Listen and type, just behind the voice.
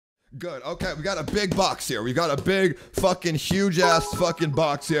Good. Okay, we got a big box here. We got a big fucking huge ass fucking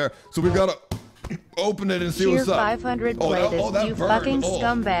box here. So we've got to open it and see what's up. 500 Bladis, you fucking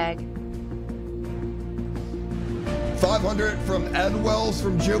scumbag. 500 from Ed Wells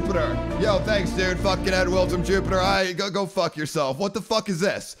from Jupiter. Yo, thanks, dude. Fucking Ed Wells from Jupiter. Alright, go fuck yourself. What the fuck is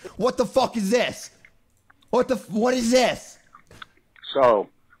this? What the fuck is this? What is this? So,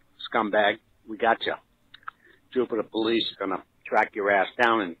 scumbag, we got you. Jupiter police are gonna track your ass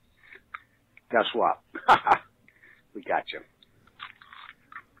down, and guess what? We got you.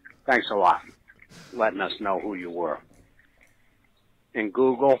 Thanks a lot for letting us know who you were. And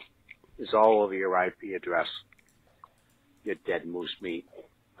Google is all over your IP address. You're dead moose meat.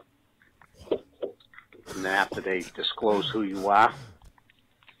 And then after they disclose who you are,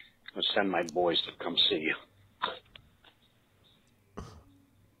 I'll send my boys to come see you.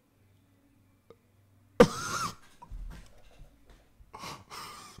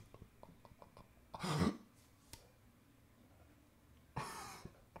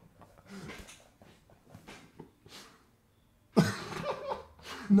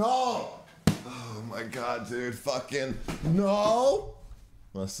 No! Oh my god, dude. Fucking no!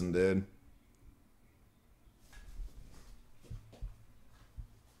 Listen, dude.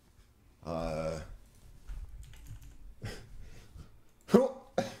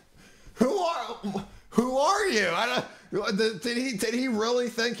 Who are you? I don't. Did he really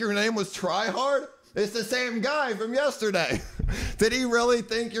think your name was Tryhard? It's the same guy from yesterday. Did he really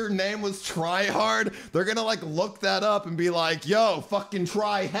think your name was Tryhard? They're gonna like look that up and be like, yo, fucking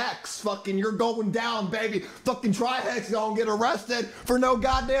Tri-Hex, fucking you're going down, baby. Fucking Tri-Hex gonna get arrested for no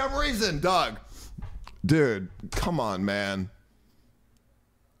goddamn reason, Doug. Dude, come on, man.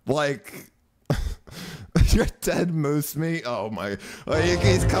 Like, you're dead moose meat. Oh my,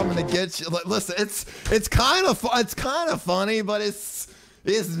 he's coming to get you. Listen, it's kind of funny, but it's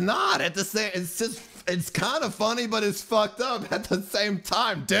not at the same. It's kind of funny, but it's fucked up at the same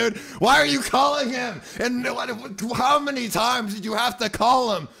time, dude. Why are you calling him? And how many times did you have to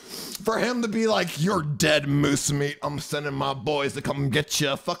call him for him to be like, you're dead moose meat? I'm sending my boys to come get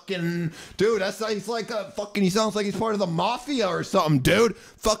you. Fucking dude, he's like a fucking. He sounds like he's part of the mafia or something, dude.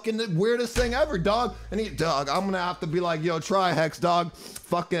 Fucking the weirdest thing ever, dog. And dog, I'm gonna have to be like, yo, Tri-Hex, dog.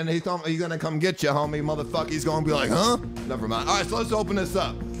 Fucking, he's gonna come get you, homie, motherfucker. He's gonna be like, huh? Never mind. All right, so let's open this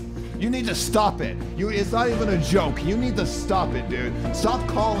up. You need to stop it. It's not even a joke. You need to stop it, dude. Stop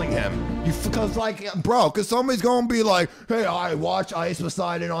calling him. Because like, bro, because somebody's gonna be like, hey, I watch Ice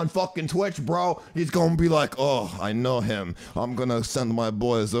Poseidon on fucking Twitch, bro. He's gonna be like, oh, I know him. I'm gonna send my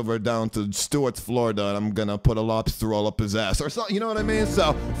boys over down to Stewart's, Florida, and I'm gonna put a lobster roll up his ass or something. You know what I mean?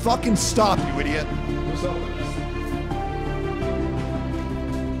 So fucking stop, you idiot. What's up with this?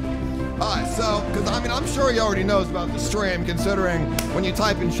 Alright, so, because I mean, I'm sure he already knows about the stream, considering when you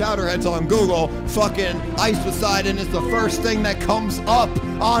type in Chowderheads on Google, fucking Ice Poseidon is the first thing that comes up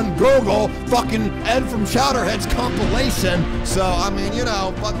on Google, fucking Ed from Chowderheads compilation. So, I mean, you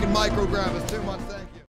know, fucking micrograph is too much thing.